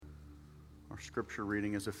scripture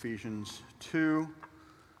reading is Ephesians 2,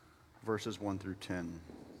 verses 1 through 10.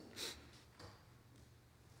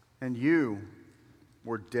 And you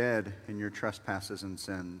were dead in your trespasses and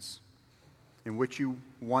sins, in which you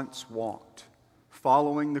once walked,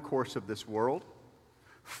 following the course of this world,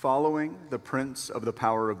 following the prince of the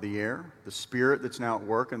power of the air, the spirit that's now at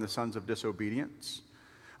work in the sons of disobedience,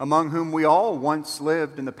 among whom we all once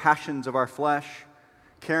lived in the passions of our flesh,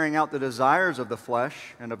 carrying out the desires of the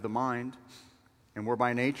flesh and of the mind, and were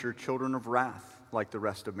by nature children of wrath, like the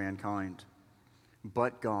rest of mankind.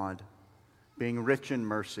 But God, being rich in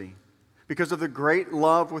mercy, because of the great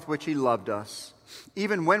love with which He loved us,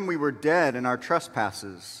 even when we were dead in our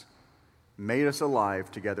trespasses, made us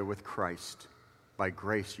alive together with Christ. By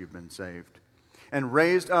grace you've been saved. And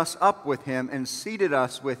raised us up with Him and seated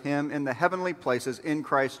us with Him in the heavenly places in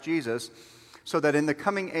Christ Jesus, so that in the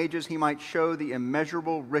coming ages He might show the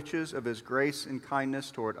immeasurable riches of His grace and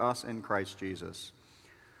kindness toward us in Christ Jesus.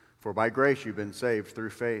 For by grace you've been saved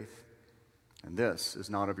through faith. And this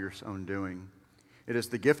is not of your own doing. It is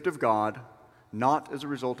the gift of God, not as a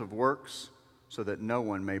result of works, so that no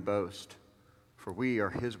one may boast. For we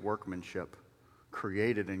are His workmanship,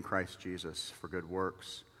 created in Christ Jesus for good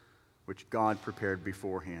works, which God prepared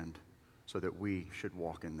beforehand so that we should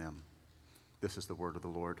walk in them. This is the word of the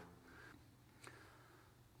Lord.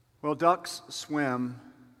 Well, ducks swim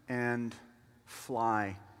and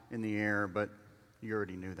fly in the air, but you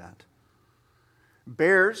already knew that.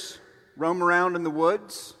 Bears roam around in the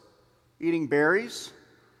woods, eating berries,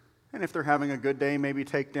 and if they're having a good day, maybe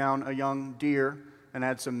take down a young deer and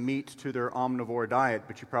add some meat to their omnivore diet,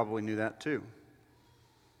 but you probably knew that too.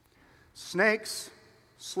 Snakes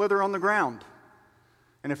slither on the ground,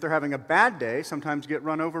 and if they're having a bad day, sometimes get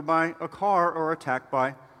run over by a car or attacked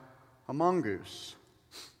by a mongoose.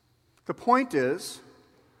 The point is,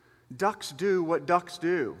 ducks do what ducks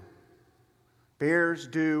do. Bears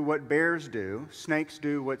do what bears do. Snakes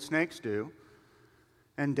do what snakes do.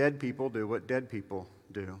 And dead people do what dead people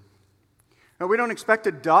do. Now, we don't expect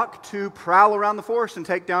a duck to prowl around the forest and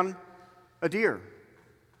take down a deer.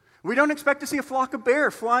 We don't expect to see a flock of bear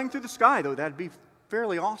flying through the sky, though that'd be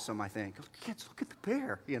fairly awesome, I think. Kids, look at the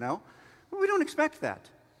bear, you know. But we don't expect that.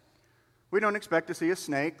 We don't expect to see a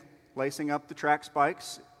snake lacing up the track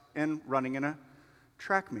spikes and running in a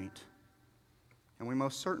track meet. And we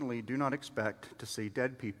most certainly do not expect to see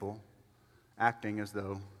dead people acting as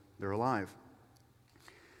though they're alive.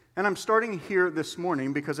 And I'm starting here this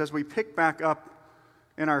morning because as we pick back up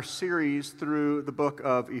in our series through the book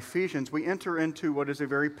of Ephesians, we enter into what is a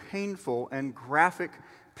very painful and graphic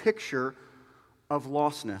picture of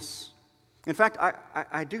lostness. In fact,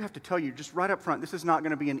 I do have to tell you, just right up front, this is not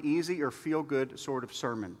going to be an easy or feel-good sort of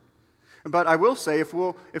sermon. But I will say, if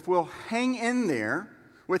we'll hang in there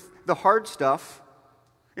with the hard stuff,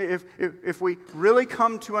 if we really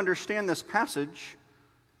come to understand this passage,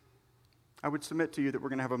 I would submit to you that we're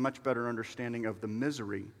going to have a much better understanding of the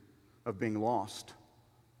misery of being lost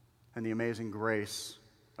and the amazing grace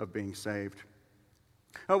of being saved.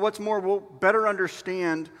 What's more, we'll better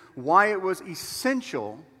understand why it was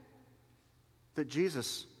essential that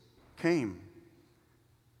Jesus came.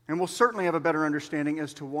 And we'll certainly have a better understanding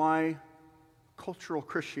as to why cultural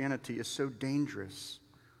Christianity is so dangerous,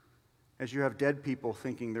 as you have dead people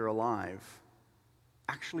thinking they're alive,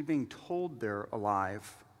 actually being told they're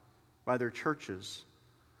alive by their churches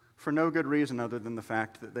for no good reason other than the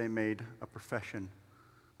fact that they made a profession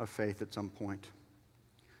of faith at some point.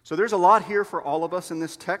 So there's a lot here for all of us in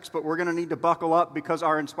this text, but we're going to need to buckle up because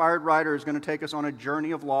our inspired writer is going to take us on a journey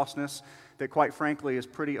of lostness that, quite frankly, is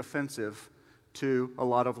pretty offensive to a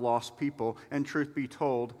lot of lost people, and truth be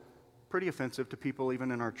told, pretty offensive to people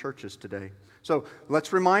even in our churches today. So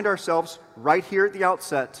let's remind ourselves right here at the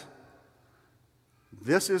outset,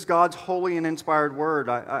 this is God's holy and inspired word.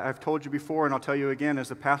 I've told you before, and I'll tell you again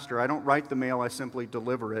as a pastor, I don't write the mail, I simply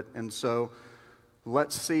deliver it. And so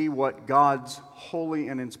let's see what God's holy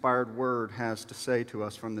and inspired word has to say to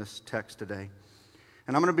us from this text today.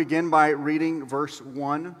 And I'm going to begin by reading verse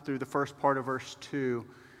 1 through the first part of verse 2.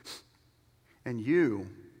 And you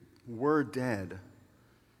were dead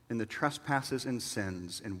in the trespasses and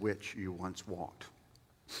sins in which you once walked.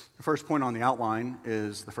 The first point on the outline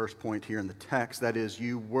is the first point here in the text. That is,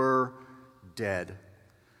 you were dead.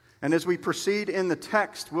 And as we proceed in the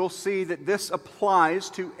text, we'll see that this applies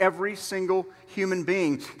to every single human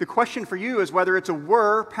being. The question for you is whether it's a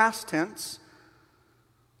were, past tense,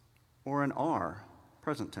 or an are,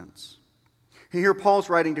 present tense. Here Paul's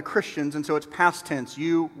writing to Christians, and so it's past tense.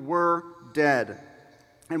 You were dead.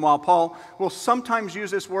 And while Paul will sometimes use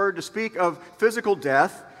this word to speak of physical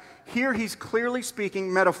death, here he's clearly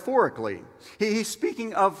speaking metaphorically. He's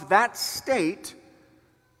speaking of that state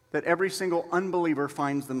that every single unbeliever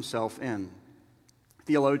finds themselves in.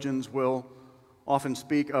 Theologians will often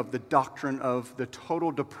speak of the doctrine of the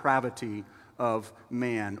total depravity of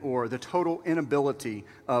man, or the total inability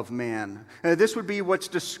of man. This would be what's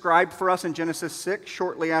described for us in Genesis 6,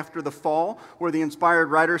 shortly after the fall, where the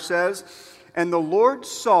inspired writer says, "And the Lord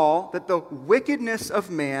saw that the wickedness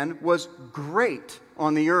of man was great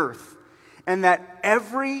on the earth, and that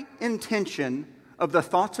every intention of the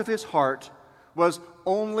thoughts of his heart was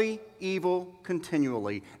only evil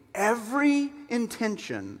continually." Every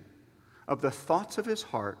intention of the thoughts of his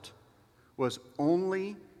heart was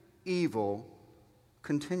only evil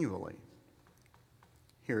continually.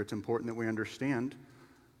 Here it's important that we understand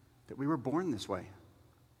that we were born this way,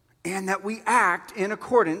 and that we act in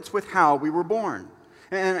accordance with how we were born.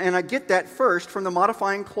 And I get that first from the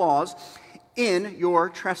modifying clause, "in your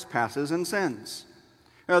trespasses and sins."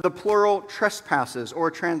 The plural trespasses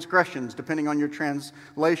or transgressions, depending on your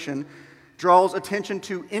translation, draws attention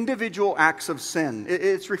to individual acts of sin.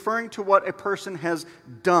 It's referring to what a person has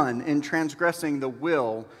done in transgressing the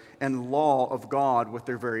will and law of God with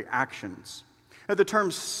their very actions. The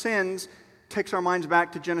term sins takes our minds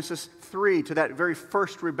back to Genesis 3, to that very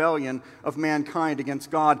first rebellion of mankind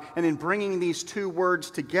against God. And in bringing these two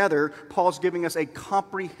words together, Paul's giving us a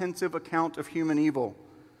comprehensive account of human evil,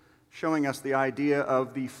 showing us the idea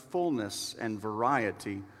of the fullness and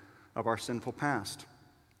variety of our sinful past.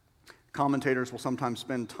 Commentators will sometimes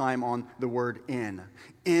spend time on the word in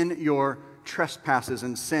your trespasses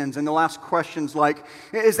and sins. And they'll ask questions like,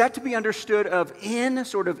 is that to be understood of in,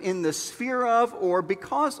 sort of in the sphere of, or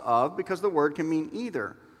because of? Because the word can mean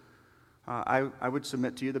either. I would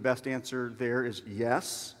submit to you the best answer there is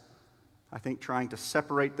yes. I think trying to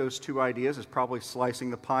separate those two ideas is probably slicing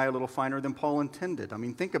the pie a little finer than Paul intended. I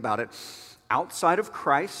mean, think about it. Outside of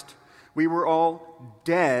Christ, we were all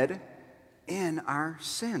dead in our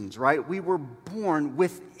sins, right? We were born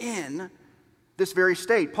within this very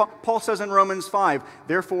state. Paul says in Romans 5,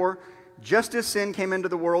 "Therefore, just as sin came into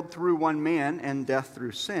the world through one man, and death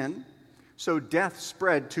through sin, so death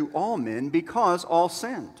spread to all men because all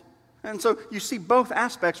sinned." And so you see both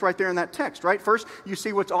aspects right there in that text, right? First, you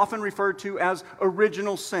see what's often referred to as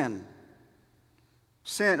original sin.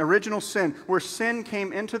 Original sin, where sin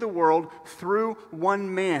came into the world through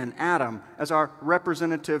one man, Adam, as our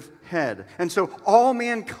representative head. And so all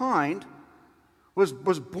mankind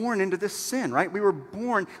was born into this sin, right? We were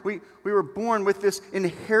born with this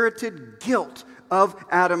inherited guilt of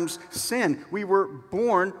Adam's sin. We were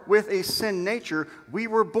born with a sin nature. We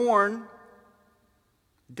were born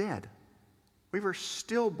dead. We were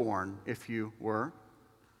stillborn, if you were,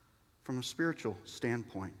 from a spiritual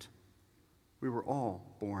standpoint. We were all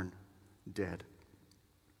born dead.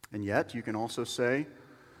 And yet, you can also say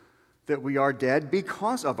that we are dead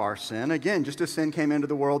because of our sin. Again, just as sin came into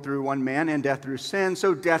the world through one man and death through sin,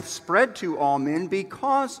 so death spread to all men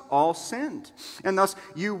because all sinned. And thus,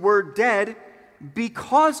 you were dead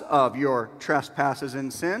because of your trespasses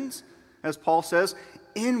and sins, as Paul says,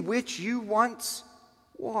 in which you once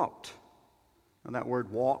walked. Now, that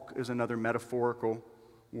word walk is another metaphorical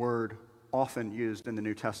word often used in the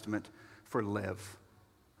New Testament for live,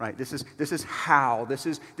 right? This is how, this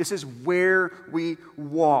is where we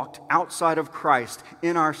walked outside of Christ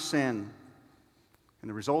in our sin. And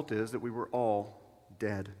the result is that we were all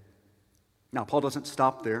dead. Now, Paul doesn't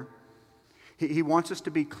stop there. He wants us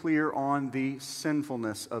to be clear on the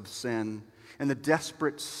sinfulness of sin and the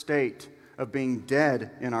desperate state of being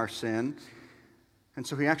dead in our sin. And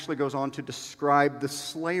so he actually goes on to describe the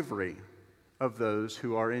slavery of those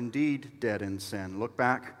who are indeed dead in sin. Look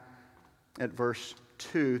back at verse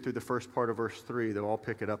 2 through the first part of verse 3. They'll all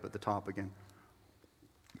pick it up at the top again.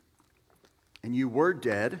 "And you were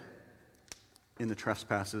dead in the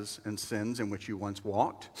trespasses and sins in which you once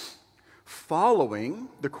walked, following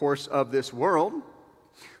the course of this world,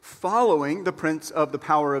 following the prince of the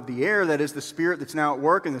power of the air, that is the spirit that's now at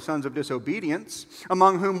work in the sons of disobedience,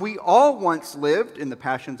 among whom we all once lived in the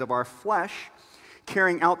passions of our flesh,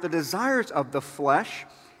 carrying out the desires of the flesh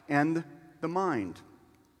and the mind."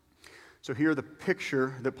 So here the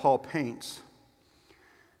picture that Paul paints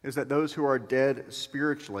is that those who are dead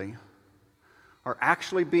spiritually are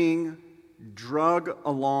actually being drug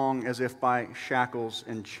along as if by shackles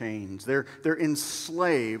and chains. They're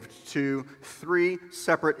enslaved to three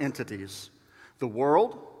separate entities: the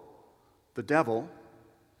world, the devil,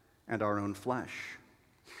 and our own flesh.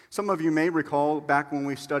 Some of you may recall back when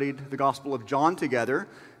we studied the Gospel of John together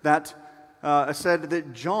that I said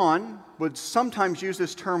that John would sometimes use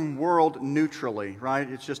this term world neutrally, right?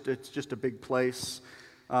 It's just a big place.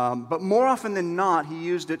 But more often than not, he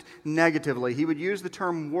used it negatively. He would use the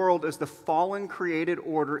term world as the fallen created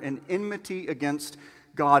order in enmity against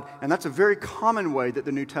God. And that's a very common way that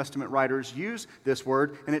the New Testament writers use this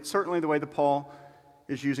word, and it's certainly the way that Paul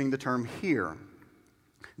is using the term here.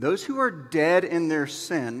 Those who are dead in their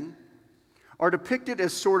sin are depicted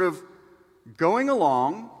as sort of going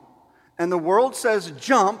along, and the world says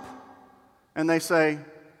jump, and they say,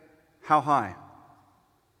 how high?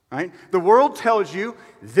 Right? The world tells you,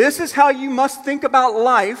 this is how you must think about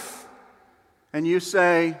life, and you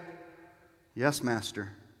say, yes,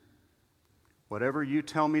 Master. Whatever you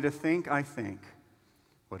tell me to think, I think.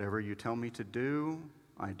 Whatever you tell me to do,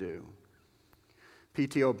 I do.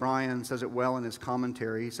 P.T. O'Brien says it well in his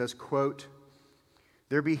commentary. He says, quote,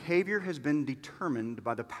 their behavior has been determined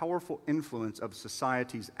by the powerful influence of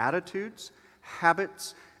society's attitudes,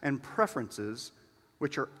 habits, and preferences,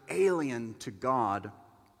 which are alien to God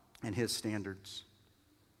and His standards.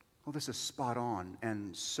 Well, this is spot on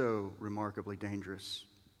and so remarkably dangerous.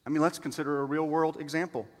 I mean, let's consider a real-world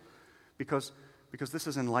example, because this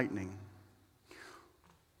is enlightening.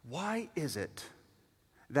 Why is it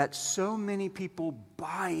that so many people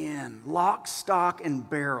buy in, lock, stock, and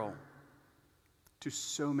barrel, to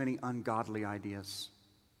so many ungodly ideas?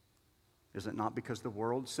 Is it not because the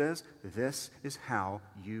world says, this is how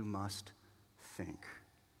you must think?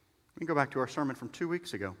 Let me go back to our sermon from 2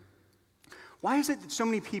 weeks ago. Why is it that so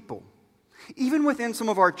many people, even within some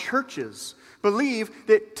of our churches, believe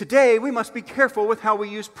that today we must be careful with how we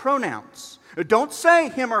use pronouns? Don't say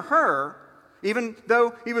him or her, even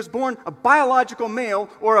though he was born a biological male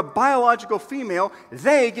or a biological female.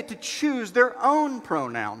 They get to choose their own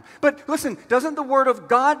pronoun. But listen, doesn't the Word of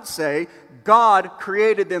God say God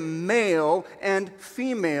created them male and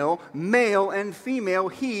female,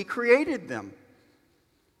 He created them?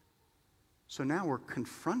 So now we're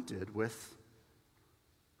confronted with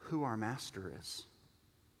who our master is.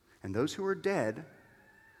 And those who are dead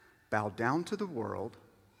bow down to the world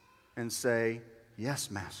and say,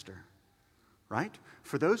 yes, Master. Right?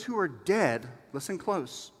 For those who are dead, listen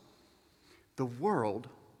close, the world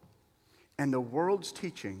and the world's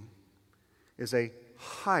teaching is a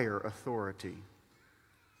higher authority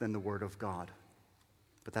than the Word of God.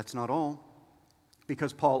 But that's not all,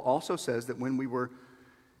 because Paul also says that when we were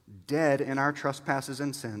dead in our trespasses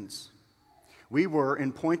and sins, we were,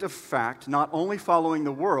 in point of fact, not only following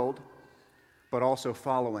the world, but also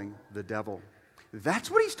following the devil.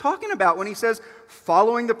 That's what he's talking about when he says,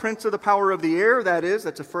 following the prince of the power of the air.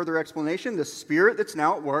 That's a further explanation, the spirit that's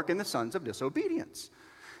now at work in the sons of disobedience.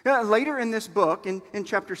 Later in this book, in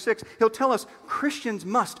chapter 6, he'll tell us Christians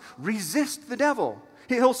must resist the devil.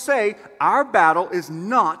 He'll say, our battle is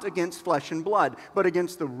not against flesh and blood, but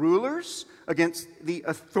against the rulers, against the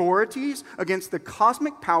authorities, against the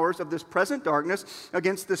cosmic powers of this present darkness,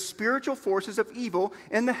 against the spiritual forces of evil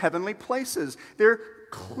in the heavenly places. They're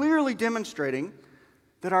clearly demonstrating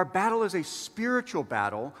that our battle is a spiritual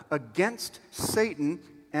battle against Satan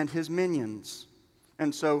and his minions.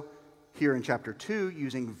 And so, here in chapter 2,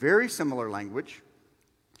 using very similar language,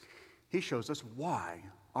 he shows us why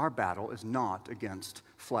our battle is not against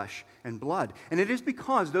flesh and blood. And it is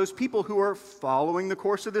because those people who are following the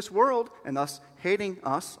course of this world and thus hating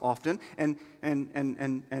us often and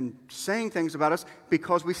saying things about us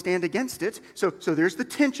because we stand against it. So there's the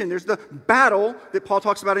tension, there's the battle that Paul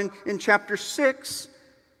talks about in chapter 6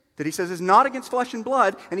 that he says is not against flesh and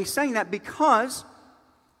blood. And he's saying that because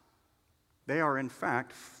they are in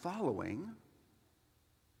fact following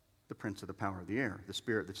the prince of the power of the air, the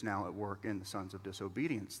spirit that's now at work in the sons of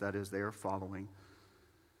disobedience. That is, they are following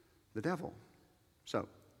the devil. So,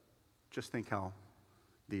 just think how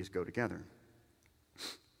these go together.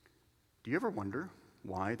 Do you ever wonder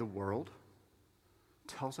why the world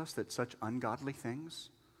tells us that such ungodly things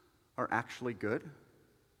are actually good?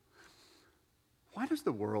 Why does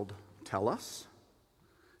the world tell us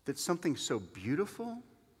that something so beautiful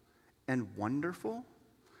and wonderful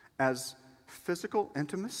as physical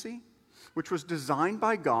intimacy, which was designed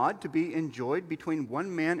by God to be enjoyed between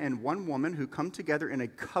one man and one woman who come together in a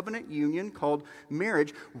covenant union called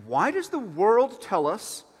marriage, why does the world tell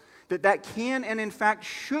us that that can and in fact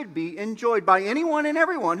should be enjoyed by anyone and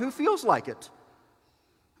everyone who feels like it?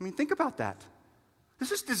 I mean, think about that.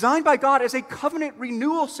 This is designed by God as a covenant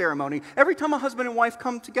renewal ceremony every time a husband and wife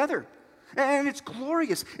come together. And it's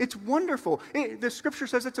glorious. It's wonderful. The scripture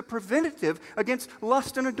says it's a preventative against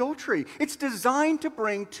lust and adultery. It's designed to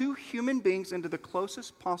bring two human beings into the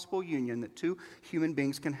closest possible union that two human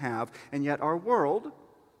beings can have. And yet our world,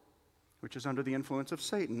 which is under the influence of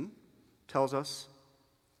Satan, tells us,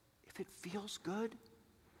 if it feels good,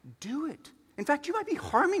 do it. In fact, you might be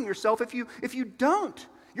harming yourself if you don't.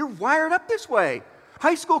 You're wired up this way.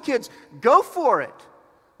 High school kids, go for it.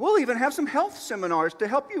 We'll even have some health seminars to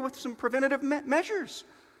help you with some preventative measures.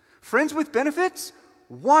 Friends with benefits,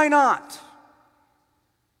 why not?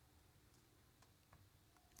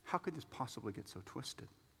 How could this possibly get so twisted?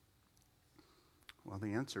 Well,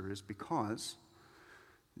 the answer is because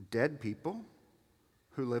dead people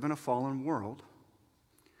who live in a fallen world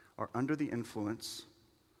are under the influence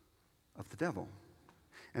of the devil.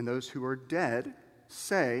 And those who are dead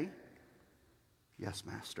say, "Yes,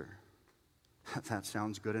 Master, that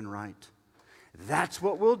sounds good and right. That's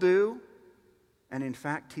what we'll do." And in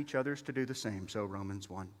fact, teach others to do the same. So Romans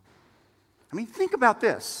 1. I mean, think about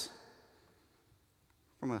this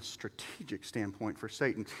from a strategic standpoint for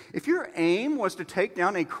Satan. If your aim was to take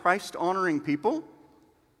down a Christ-honoring people,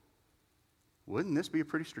 wouldn't this be a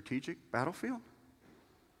pretty strategic battlefield?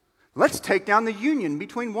 Let's take down the union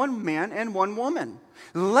between one man and one woman.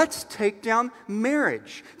 Let's take down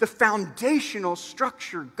marriage, the foundational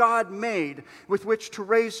structure God made with which to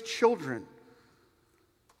raise children.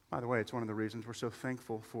 By the way, it's one of the reasons we're so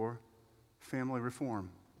thankful for Family Reform,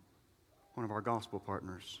 one of our gospel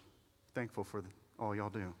partners. Thankful for all y'all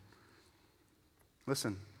do.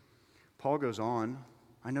 Listen, Paul goes on.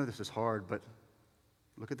 I know this is hard, but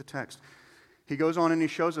look at the text. He goes on and he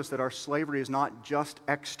shows us that our slavery is not just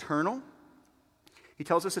external. He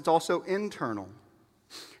tells us it's also internal.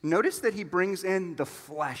 Notice that he brings in the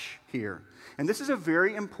flesh here. And this is a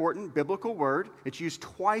very important biblical word. It's used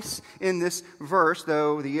twice in this verse,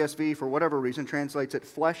 though the ESV, for whatever reason, translates it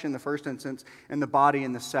flesh in the first instance and the body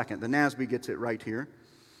in the second. The NASB gets it right here.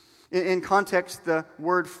 In context, the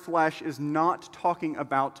word flesh is not talking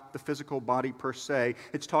about the physical body per se.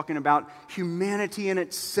 It's talking about humanity and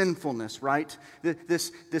its sinfulness, right?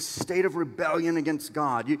 This state of rebellion against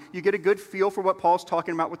God. You get a good feel for what Paul's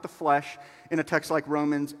talking about with the flesh in a text like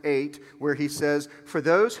Romans 8, where he says, "For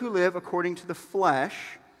those who live according to the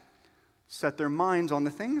flesh set their minds on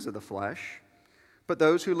the things of the flesh, but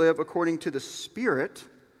those who live according to the Spirit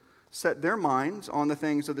set their minds on the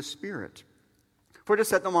things of the Spirit. For to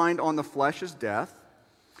set the mind on the flesh is death,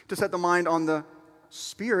 to set the mind on the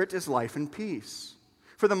Spirit is life and peace.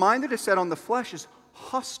 For the mind that is set on the flesh is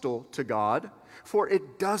hostile to God, for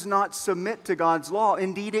it does not submit to God's law.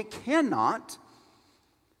 Indeed, it cannot.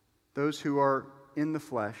 Those who are in the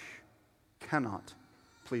flesh cannot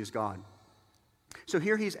please God." So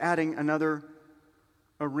here he's adding another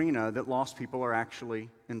arena that lost people are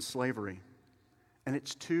actually in slavery. And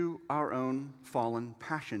it's to our own fallen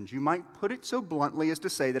passions. You might put it so bluntly as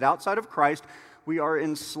to say that outside of Christ, we are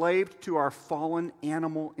enslaved to our fallen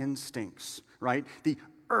animal instincts, right? The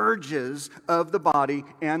urges of the body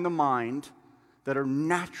and the mind that are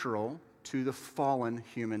natural to the fallen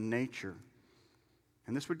human nature.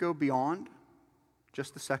 And this would go beyond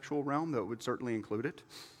just the sexual realm, though it would certainly include it.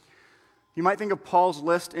 You might think of Paul's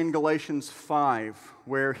list in Galatians 5,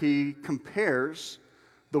 where he compares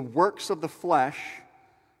the works of the flesh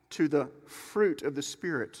to the fruit of the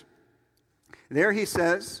Spirit. There he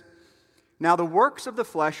says, "Now the works of the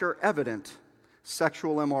flesh are evident: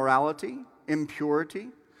 sexual immorality,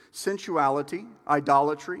 impurity, sensuality,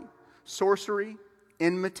 idolatry, sorcery,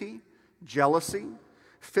 enmity, jealousy,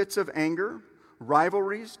 fits of anger,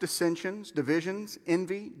 rivalries, dissensions, divisions,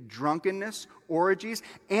 envy, drunkenness, orgies,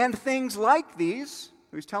 and things like these."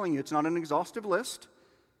 He's telling you it's not an exhaustive list.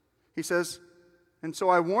 He says, "And so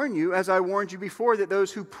I warn you, as I warned you before, that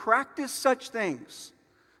those who practice such things,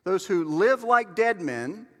 those who live like dead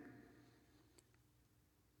men,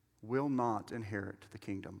 will not inherit the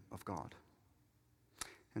kingdom of God."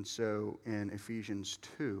 And so in Ephesians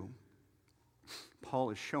 2,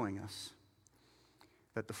 Paul is showing us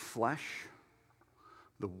that the flesh,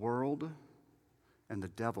 the world, and the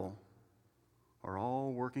devil are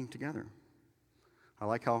all working together. I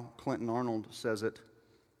like how Clinton Arnold says it.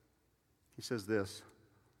 He says this,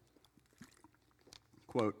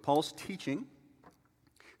 quote, "Paul's teaching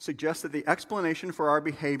suggests that the explanation for our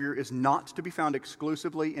behavior is not to be found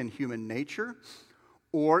exclusively in human nature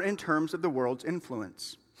or in terms of the world's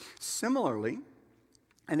influence. Similarly,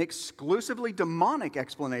 an exclusively demonic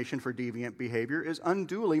explanation for deviant behavior is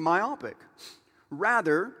unduly myopic.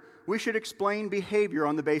 Rather, we should explain behavior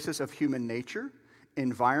on the basis of human nature,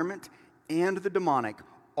 environment, and the demonic,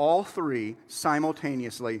 all three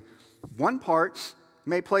simultaneously. One part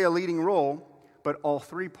may play a leading role, but all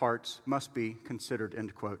three parts must be considered,"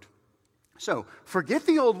 end quote. So, forget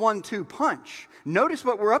the old 1-2 punch. Notice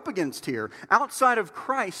what we're up against here. Outside of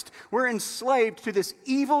Christ, we're enslaved to this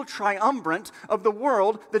evil triumvirate of the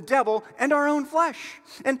world, the devil, and our own flesh.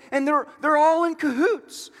 And they're all in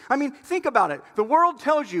cahoots. I mean, think about it. The world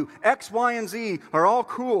tells you X, Y, and Z are all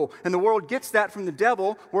cool, and the world gets that from the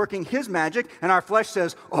devil working his magic, and our flesh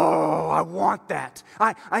says, oh, I want that.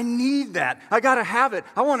 I need that. I got to have it.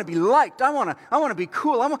 I want to be liked. I want to be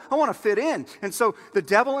cool. I want to fit in. And so the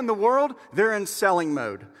devil and the world, they're in selling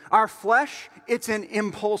mode. Our flesh, it's in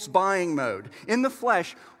impulse buying mode. In the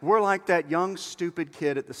flesh, we're like that young, stupid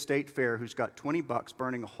kid at the state fair who's got $20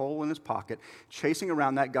 burning a hole in his pocket, chasing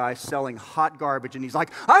around that guy selling hot garbage, and he's like,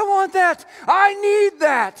 I want that! I need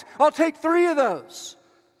that! I'll take 3 of those.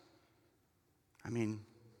 I mean,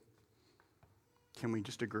 can we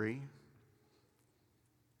just agree?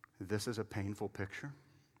 This is a painful picture.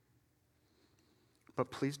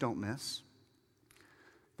 But please don't miss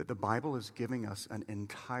that the Bible is giving us an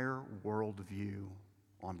entire worldview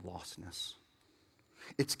on lostness.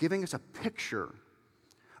 It's giving us a picture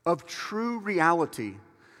of true reality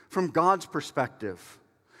from God's perspective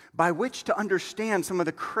by which to understand some of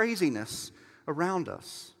the craziness around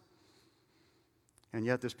us. And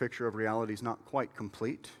yet this picture of reality is not quite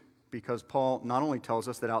complete, because Paul not only tells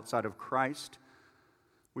us that outside of Christ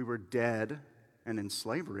we were dead and in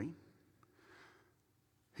slavery,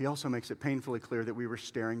 he also makes it painfully clear that we were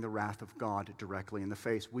staring the wrath of God directly in the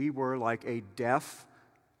face. We were like a deaf,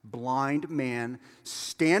 blind man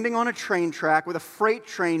standing on a train track with a freight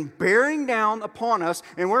train bearing down upon us,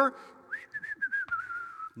 and we're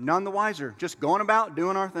none the wiser, just going about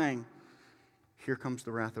doing our thing. Here comes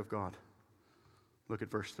the wrath of God. Look at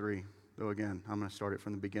verse 3. Though again, I'm going to start it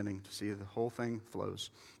from the beginning to see the whole thing flows.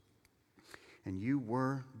 And you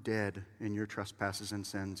were dead in your trespasses and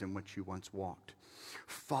sins in which you once walked,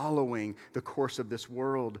 following the course of this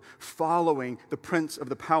world, following the prince of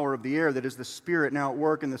the power of the air, that is the spirit now at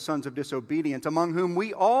work in the sons of disobedience, among whom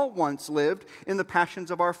we all once lived in the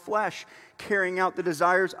passions of our flesh, carrying out the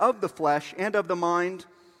desires of the flesh and of the mind,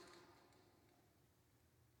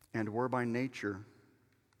 and were by nature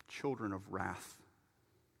children of wrath,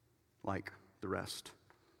 like the rest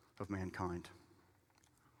of mankind.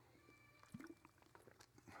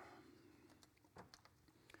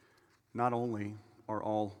 Not only are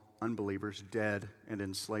all unbelievers dead and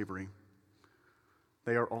in slavery,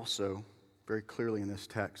 they are also, very clearly in this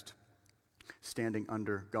text, standing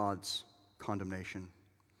under God's condemnation.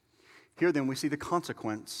 Here then we see the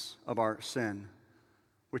consequence of our sin,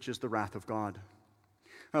 which is the wrath of God.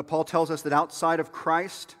 Paul tells us that outside of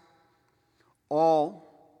Christ, all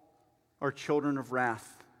are children of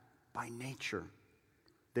wrath by nature.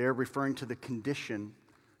 They are referring to the condition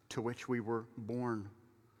to which we were born.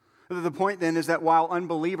 The point then is that while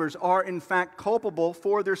unbelievers are in fact culpable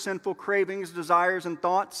for their sinful cravings, desires, and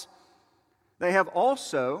thoughts, they have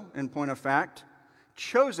also, in point of fact,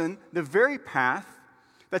 chosen the very path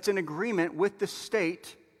that's in agreement with the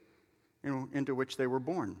state into which they were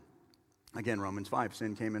born. Again, Romans 5,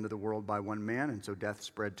 sin came into the world by one man, and so death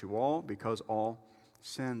spread to all because all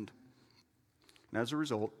sinned. And as a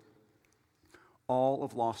result, all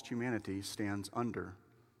of lost humanity stands under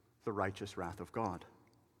the righteous wrath of God.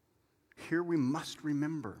 Here we must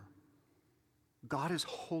remember, God is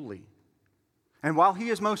holy. And while He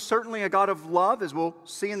is most certainly a God of love, as we'll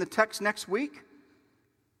see in the text next week,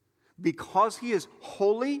 because He is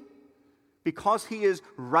holy, because He is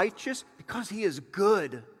righteous, because He is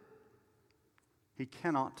good, He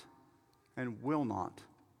cannot and will not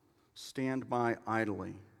stand by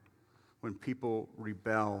idly when people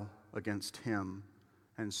rebel against Him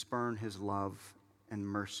and spurn His love and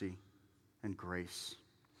mercy and grace.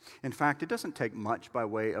 In fact, it doesn't take much by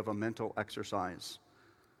way of a mental exercise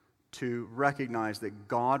to recognize that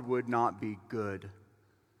God would not be good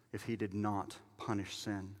if He did not punish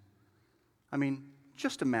sin. I mean,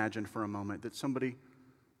 just imagine for a moment that somebody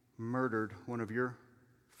murdered one of your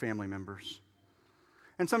family members.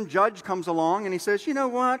 And some judge comes along and he says, you know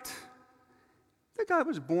what? The guy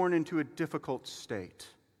was born into a difficult state.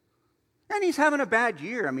 And he's having a bad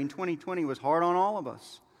year. I mean, 2020 was hard on all of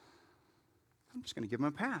us. I'm just going to give him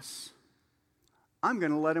a pass. I'm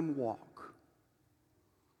going to let him walk.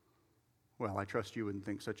 Well, I trust you wouldn't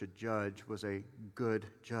think such a judge was a good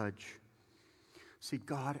judge. See,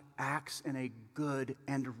 God acts in a good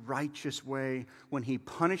and righteous way when He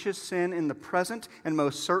punishes sin in the present, and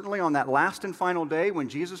most certainly on that last and final day when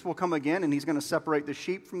Jesus will come again and He's going to separate the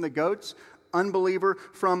sheep from the goats, unbeliever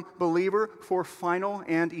from believer, for final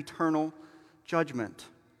and eternal judgment.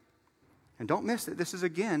 And don't miss that this is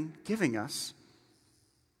again giving us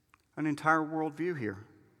an entire worldview here.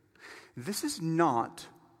 This is not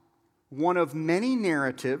one of many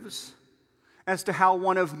narratives as to how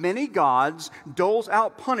one of many gods doles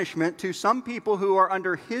out punishment to some people who are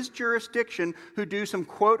under his jurisdiction who do some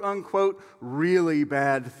quote-unquote really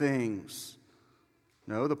bad things.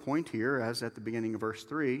 No, the point here, as at the beginning of verse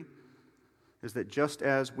 3, is that just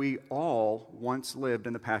as we all once lived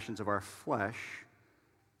in the passions of our flesh,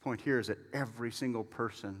 the point here is that every single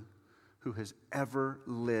person who has ever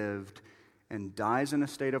lived and dies in a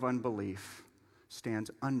state of unbelief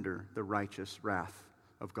stands under the righteous wrath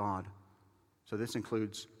of God. So this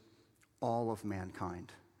includes all of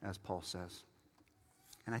mankind, as Paul says.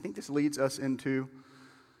 And I think this leads us into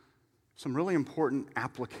some really important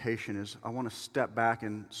application. Is I want to step back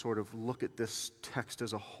and sort of look at this text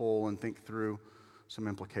as a whole and think through some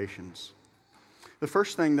implications. The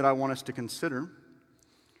first thing that I want us to consider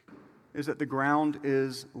is that the ground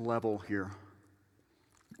is level here.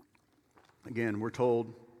 Again, we're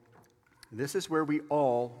told this is where we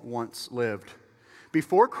all once lived.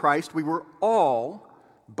 Before Christ, we were all,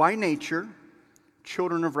 by nature,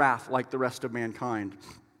 children of wrath like the rest of mankind.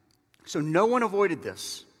 So no one avoided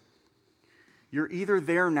this. You're either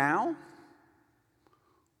there now,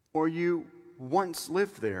 or you once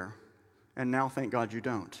lived there, and now, thank God, you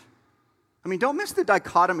don't. I mean, don't miss the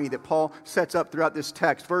dichotomy that Paul sets up throughout this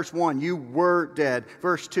text. Verse 1, you were dead.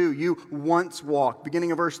 Verse 2, you once walked.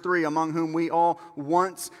 Beginning of verse 3, among whom we all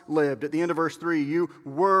once lived. At the end of verse 3, you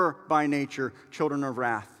were by nature children of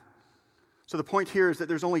wrath. So the point here is that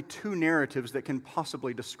there's only two narratives that can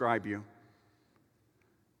possibly describe you.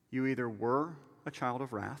 You either were a child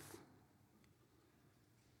of wrath,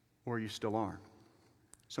 or you still are.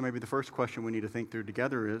 So maybe the first question we need to think through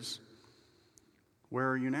together is, where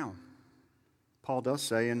are you now? Paul does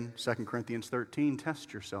say in 2 Corinthians 13,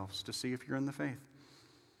 test yourselves to see if you're in the faith.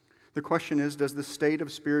 The question is, does the state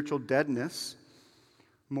of spiritual deadness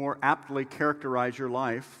more aptly characterize your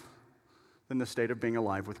life than the state of being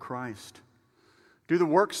alive with Christ? Do the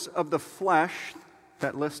works of the flesh,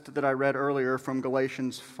 that list that I read earlier from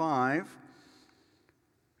Galatians 5,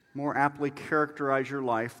 more aptly characterize your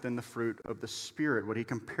life than the fruit of the Spirit? What he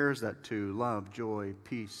compares that to: love, joy,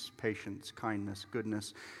 peace, patience, kindness,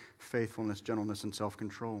 goodness, faithfulness, gentleness, and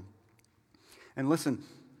self-control. And listen,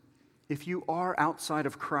 if you are outside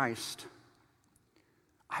of Christ,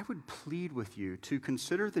 I would plead with you to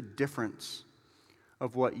consider the difference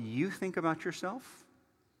of what you think about yourself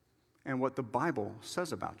and what the Bible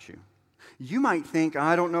says about you. You might think,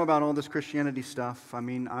 I don't know about all this Christianity stuff. I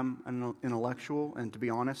mean, I'm an intellectual, and to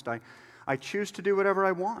be honest, I choose to do whatever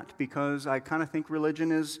I want because I kind of think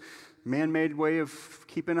religion is a man-made way of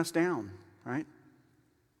keeping us down, right?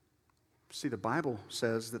 See, the Bible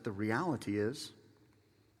says that the reality is,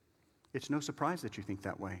 it's no surprise that you think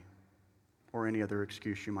that way, or any other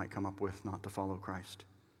excuse you might come up with not to follow Christ.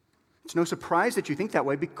 It's no surprise that you think that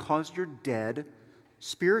way because you're dead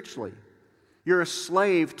spiritually. You're a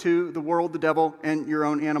slave to the world, the devil, and your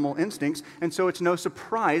own animal instincts, and so it's no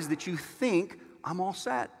surprise that you think, I'm all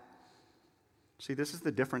set. See, this is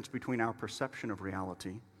the difference between our perception of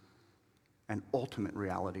reality and ultimate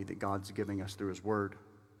reality that God's giving us through His Word.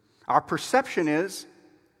 Our perception is,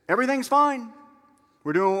 everything's fine.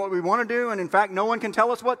 We're doing what we want to do, and in fact, no one can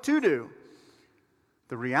tell us what to do.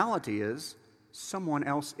 The reality is, someone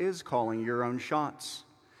else is calling your own shots.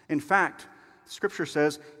 In fact, Scripture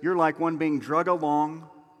says you're like one being dragged along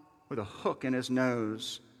with a hook in his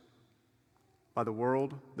nose by the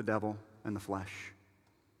world, the devil, and the flesh.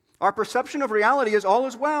 Our perception of reality is all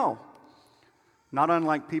is well, not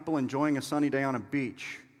unlike people enjoying a sunny day on a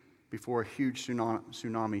beach before a huge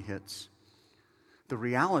tsunami hits. The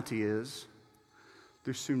reality is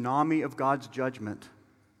the tsunami of God's judgment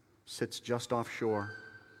sits just offshore,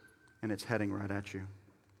 and it's heading right at you.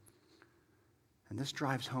 And this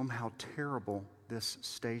drives home how terrible this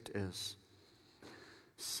state is.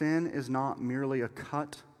 Sin is not merely a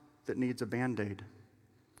cut that needs a Band-Aid.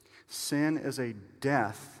 Sin is a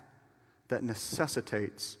death that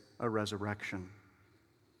necessitates a resurrection.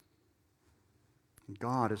 And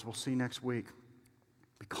God, as we'll see next week,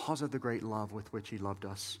 because of the great love with which He loved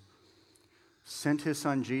us, sent His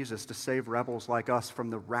Son Jesus to save rebels like us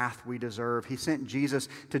from the wrath we deserve. He sent Jesus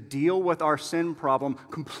to deal with our sin problem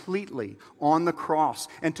completely on the cross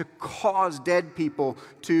and to cause dead people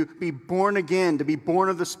to be born again, to be born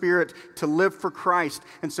of the Spirit, to live for Christ.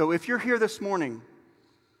 And so if you're here this morning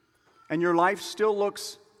and your life still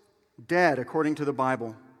looks dead according to the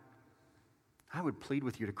Bible, I would plead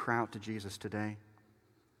with you to cry out to Jesus today.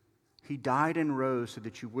 He died and rose so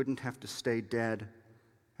that you wouldn't have to stay dead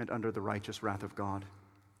and under the righteous wrath of God.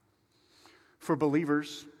 For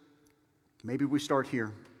believers, maybe we start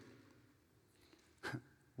here.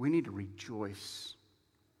 We need to rejoice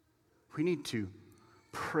We need to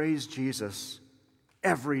praise Jesus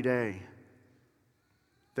every day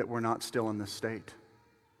that we're not still in this state,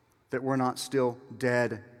 that we're not still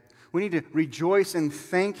dead. We need to rejoice and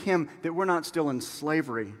thank Him that we're not still in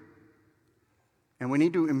slavery. And we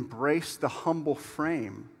need to embrace the humble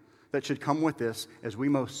frame that should come with this, as we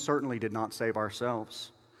most certainly did not save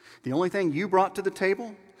ourselves. The only thing you brought to the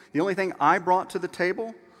table, the only thing I brought to the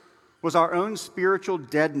table, was our own spiritual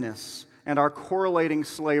deadness and our correlating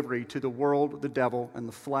slavery to the world, the devil, and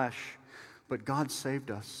the flesh. But God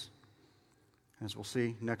saved us. As we'll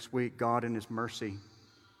see next week, God in His mercy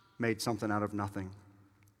made something out of nothing.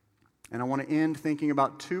 And I want to end thinking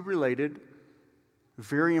about two related,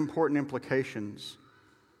 very important implications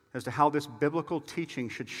as to how this biblical teaching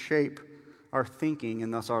should shape our thinking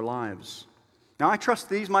and thus our lives. Now, I trust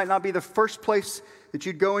these might not be the first place that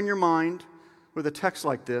you'd go in your mind with a text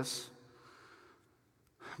like this,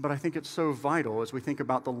 but I think it's so vital as we think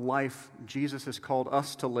about the life Jesus has called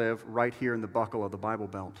us to live right here in the buckle of the Bible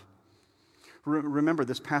Belt. Remember,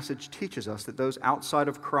 this passage teaches us that those outside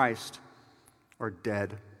of Christ are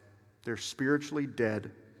dead. They're spiritually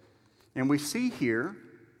dead. And we see here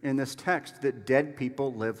in this text that dead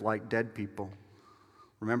people live like dead people.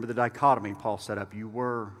 Remember the dichotomy Paul set up. You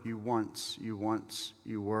were, you once, you once,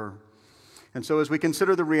 you were. And so as we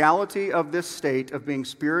consider the reality of this state of being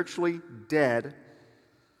spiritually dead,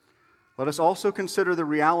 let us also consider the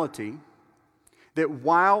reality that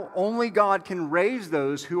while only God can raise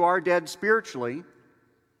those who are dead spiritually,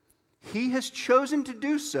 He has chosen to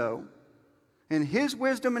do so in His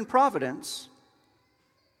wisdom and providence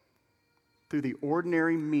through the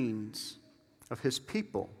ordinary means of His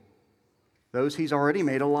people, those He's already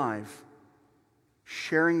made alive,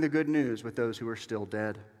 sharing the good news with those who are still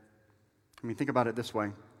dead. I mean, think about it this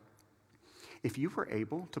way. If you were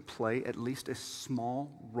able to play at least a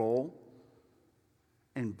small role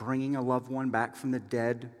in bringing a loved one back from the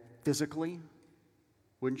dead physically,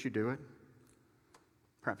 wouldn't you do it?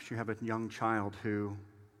 Perhaps you have a young child who,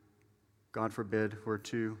 God forbid, were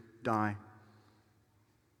to die.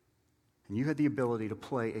 And you had the ability to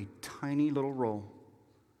play a tiny little role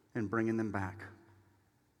in bringing them back.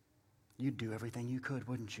 You'd do everything you could,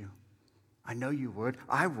 wouldn't you? I know you would.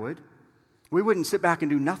 I would. We wouldn't sit back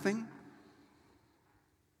and do nothing.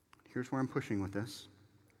 Here's where I'm pushing with this.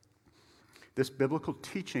 This biblical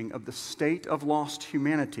teaching of the state of lost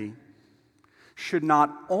humanity should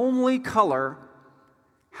not only color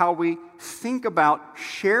how we think about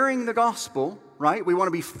sharing the gospel, right? We want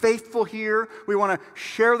to be faithful here. We want to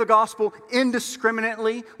share the gospel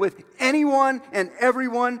indiscriminately with anyone and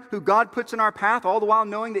everyone who God puts in our path, all the while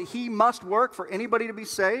knowing that He must work for anybody to be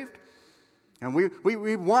saved. And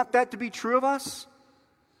we want that to be true of us.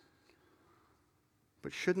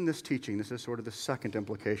 But shouldn't this teaching, this is sort of the second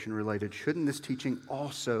implication related, shouldn't this teaching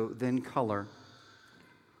also then color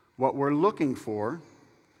what we're looking for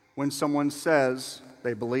when someone says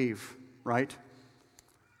they believe, right?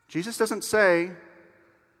 Jesus doesn't say,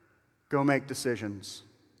 go make decisions.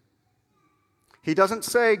 He doesn't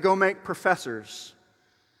say, go make professors.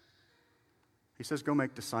 He says, go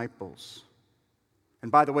make disciples.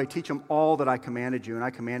 And by the way, teach them all that I commanded you. And I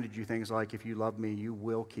commanded you things like, if you love me, you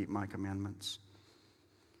will keep my commandments.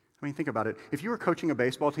 I mean, think about it. If you were coaching a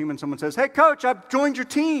baseball team and someone says, hey, coach, I've joined your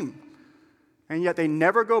team, and yet they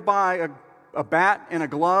never go buy a bat and a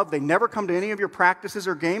glove, they never come to any of your practices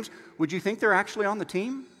or games, would you think they're actually on the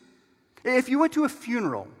team? If you went to a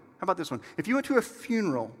funeral, how about this one? If you went to a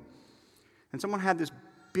funeral and someone had this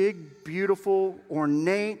big, beautiful,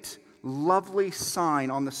 ornate, lovely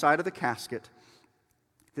sign on the side of the casket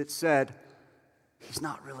that said, he's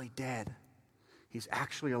not really dead, he's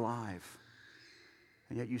actually alive.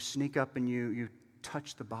 And yet you sneak up and you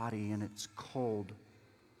touch the body and it's cold.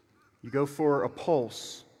 You go for a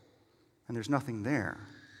pulse and there's nothing there.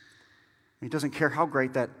 He doesn't care how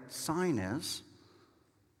great that sign is,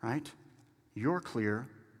 right? You're clear,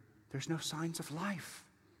 there's no signs of life.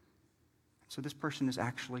 So this person is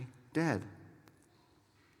actually dead.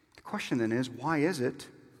 The question then is, why is it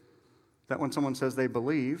that when someone says they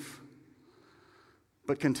believe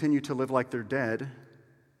but continue to live like they're dead,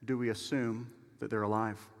 do we assume that they're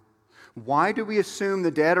alive? Why do we assume the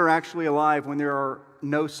dead are actually alive when there are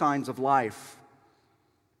no signs of life?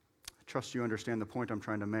 I trust you understand the point I'm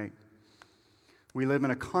trying to make. We live in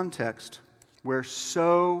a context where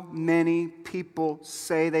so many people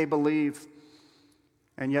say they believe,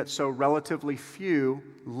 and yet so relatively few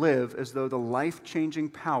live as though the life-changing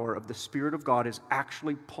power of the Spirit of God is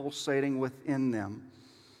actually pulsating within them.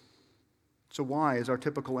 So why is our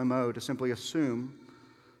typical MO to simply assume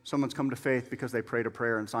someone's come to faith because they prayed a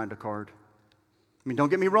prayer and signed a card? I mean, don't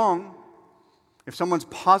get me wrong. If someone's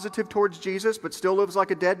positive towards Jesus but still lives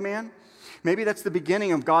like a dead man, maybe that's the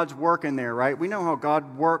beginning of God's work in there, right? We know how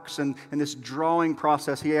God works and this drawing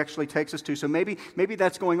process He actually takes us to. So maybe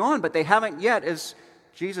that's going on, but they haven't yet, as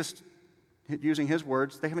Jesus, using His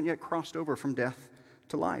words, they haven't yet crossed over from death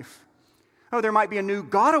to life. Oh, there might be a new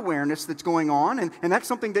God awareness that's going on, and that's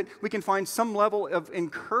something that we can find some level of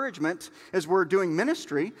encouragement as we're doing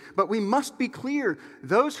ministry, but we must be clear,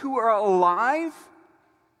 those who are alive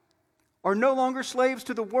are no longer slaves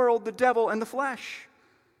to the world, the devil, and the flesh.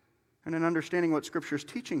 And in understanding what Scripture is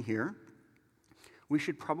teaching here, we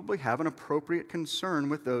should probably have an appropriate concern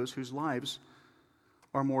with those whose lives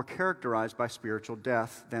are more characterized by spiritual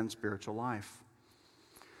death than spiritual life.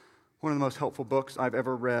 One of the most helpful books I've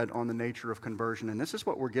ever read on the nature of conversion, and this is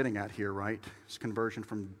what we're getting at here, right? It's conversion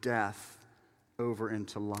from death over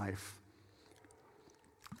into life.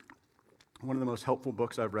 One of the most helpful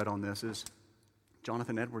books I've read on this is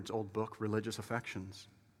Jonathan Edwards' old book, Religious Affections.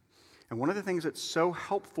 And one of the things that's so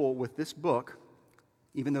helpful with this book,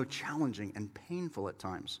 even though challenging and painful at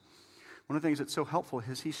times, one of the things that's so helpful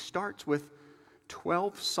is he starts with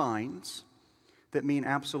 12 signs that mean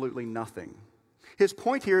absolutely nothing. His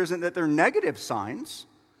point here isn't that they're negative signs.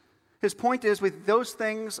 His point is, with those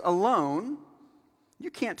things alone,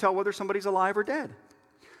 you can't tell whether somebody's alive or dead.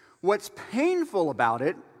 What's painful about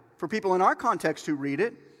it, for people in our context who read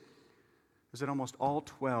it, is that almost all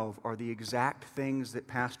 12 are the exact things that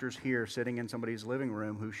pastors hear sitting in somebody's living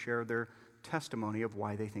room who share their testimony of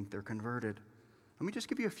why they think they're converted. Let me just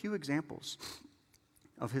give you a few examples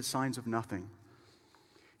of his signs of nothing.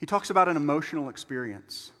 He talks about an emotional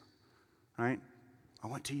experience, right? I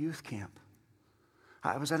went to youth camp.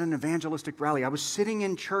 I was at an evangelistic rally. I was sitting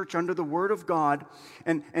in church under the Word of God,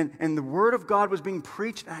 and the Word of God was being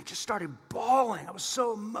preached, and I just started bawling. I was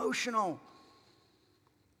so emotional.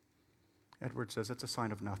 Edwards says that's a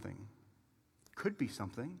sign of nothing. Could be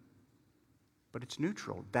something, but it's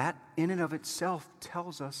neutral. That in and of itself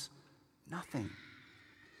tells us nothing.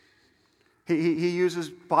 He uses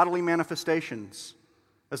bodily manifestations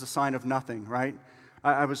as a sign of nothing, right?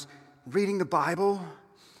 I was reading the Bible,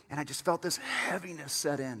 and I just felt this heaviness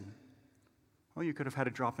set in. Well, you could have had a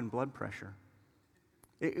drop in blood pressure.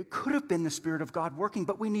 It could have been the Spirit of God working,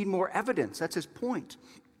 but we need more evidence. That's his point.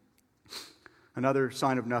 Another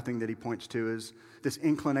sign of nothing that he points to is this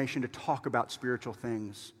inclination to talk about spiritual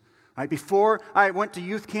things. Right? Before I went to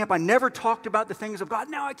youth camp, I never talked about the things of God.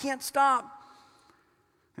 Now I can't stop.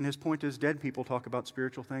 And his point is, dead people talk about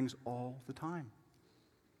spiritual things all the time.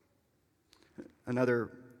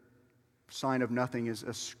 Another sign of nothing is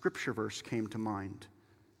a scripture verse came to mind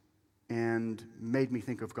and made me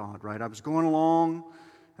think of God, right? I was going along,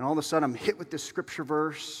 and all of a sudden I'm hit with this scripture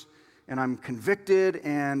verse, and I'm convicted,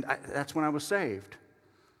 and that's when I was saved.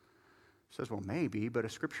 He says, well, maybe, but a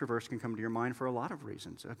scripture verse can come to your mind for a lot of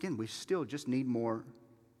reasons. Again, we still just need more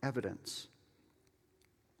evidence.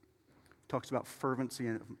 Talks about fervency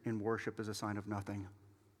in worship as a sign of nothing.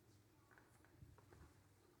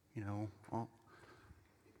 You know, well,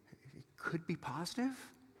 it could be positive.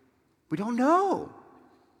 We don't know.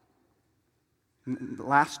 And the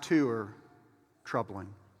last two are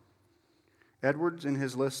troubling. Edwards, in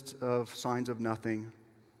his list of signs of nothing,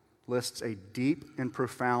 lists a deep and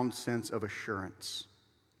profound sense of assurance.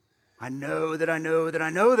 I know that I know that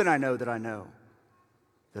I know that I know that I know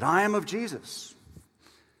that I am of Jesus.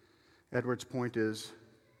 Edwards' point is,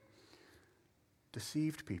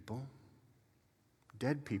 deceived people,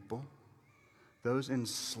 dead people, those in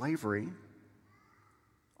slavery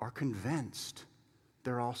are convinced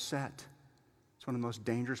they're all set. It's one of the most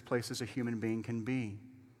dangerous places a human being can be.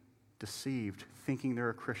 Deceived, thinking they're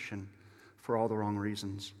a Christian for all the wrong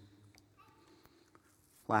reasons.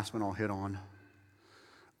 Last one I'll hit on.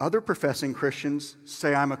 Other professing Christians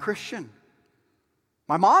say, I'm a Christian.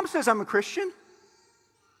 My mom says I'm a Christian.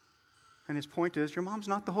 And his point is, your mom's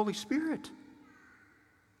not the Holy Spirit.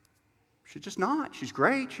 She's just not. She's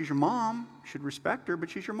great. She's your mom. You should respect her, but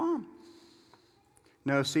she's your mom.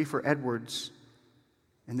 No, see, for Edwards,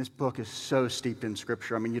 and this book is so steeped in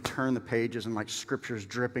Scripture. I mean, you turn the pages and like Scripture's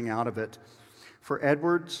dripping out of it. For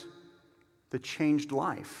Edwards, the changed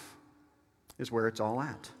life is where it's all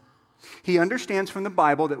at. He understands from the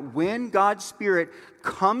Bible that when God's Spirit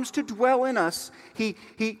comes to dwell in us, He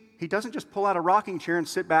doesn't just pull out a rocking chair and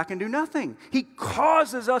sit back and do nothing. He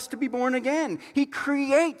causes us to be born again. He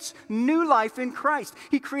creates new life in Christ.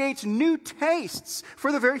 He creates new tastes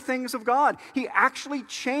for the very things of God. He actually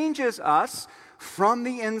changes us from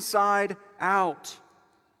the inside out.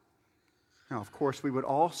 Now, of course, we would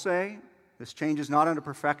all say this change is not unto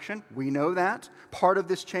perfection. We know that. Part of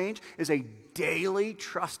this change is a daily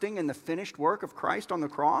trusting in the finished work of Christ on the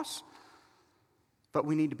cross. But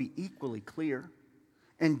we need to be equally clear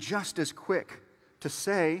and just as quick to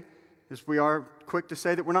say, as we are quick to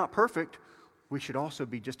say that we're not perfect, we should also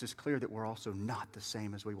be just as clear that we're also not the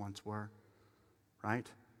same as we once were. Right?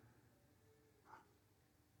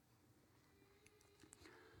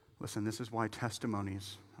 Listen, this is why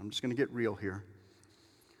testimonies, I'm just going to get real here.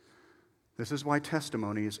 This is why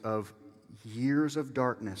testimonies of years of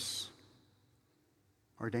darkness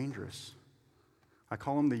are dangerous. I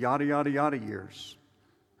call them the yada, yada, yada years,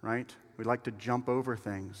 right? We like to jump over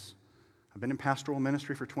things. I've been in pastoral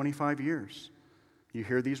ministry for 25 years. You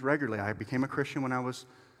hear these regularly. I became a Christian when I was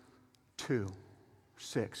 2,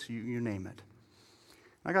 6, you name it.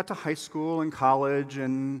 I got to high school and college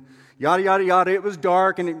and yada, yada, yada. It was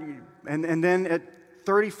dark, and then at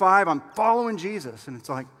 35, I'm following Jesus. And it's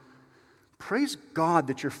like, praise God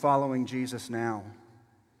that you're following Jesus now.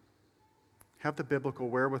 Have the biblical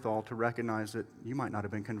wherewithal to recognize that you might not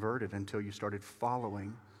have been converted until you started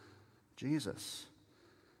following Jesus.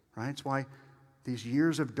 Right? It's why these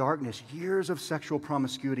years of darkness, years of sexual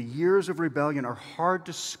promiscuity, years of rebellion are hard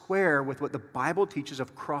to square with what the Bible teaches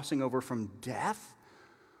of crossing over from death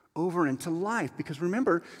over into life. Because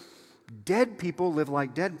remember, dead people live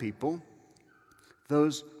like dead people.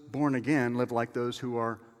 Those born again live like those who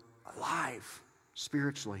are alive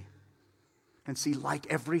spiritually. And see, like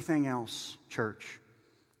everything else, church,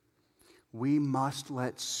 we must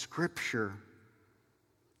let Scripture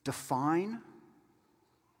define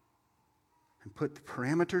and put the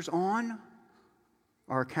parameters on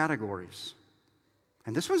our categories.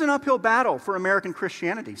 And this was an uphill battle for American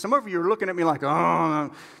Christianity. Some of you are looking at me like,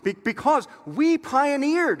 oh, because we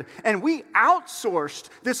pioneered and we outsourced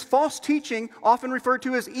this false teaching, often referred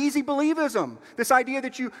to as easy believism. This idea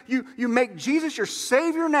that you make Jesus your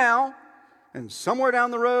Savior now, and somewhere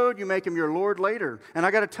down the road you make Him your Lord later. And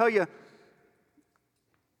I got to tell you,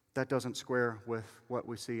 that doesn't square with what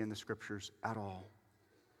we see in the Scriptures at all.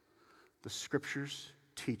 The Scriptures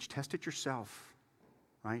teach, test it yourself,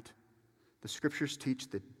 right? The Scriptures teach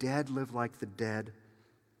the dead live like the dead,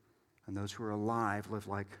 and those who are alive live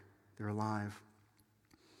like they're alive.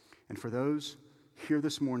 And for those here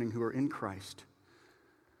this morning who are in Christ,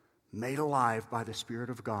 made alive by the Spirit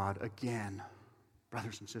of God, again,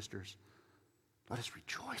 brothers and sisters, let us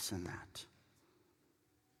rejoice in that.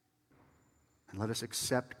 And let us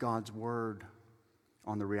accept God's word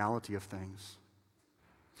on the reality of things.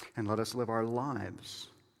 And let us live our lives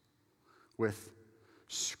with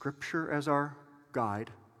Scripture as our guide,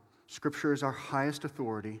 Scripture as our highest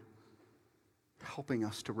authority, helping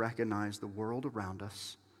us to recognize the world around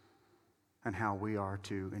us and how we are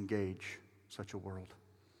to engage such a world.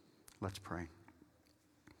 Let's pray.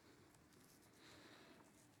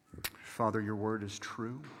 Father, your word is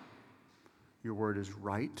true. Your word is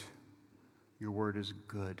right. Your word is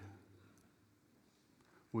good.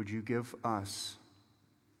 Would you give us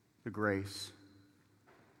the grace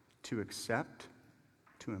to accept,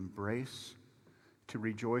 to embrace, to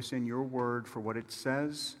rejoice in your word for what it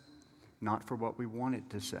says, not for what we want it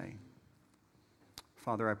to say.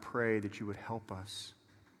 Father, I pray that you would help us.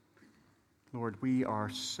 Lord, we are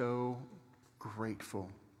so grateful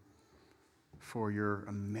for your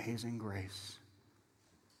amazing grace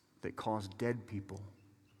that caused dead people,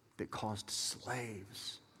 that caused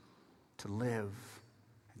slaves to live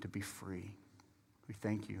and to be free. We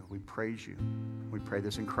thank you. We praise you. We pray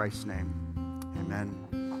this in Christ's name.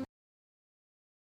 Amen.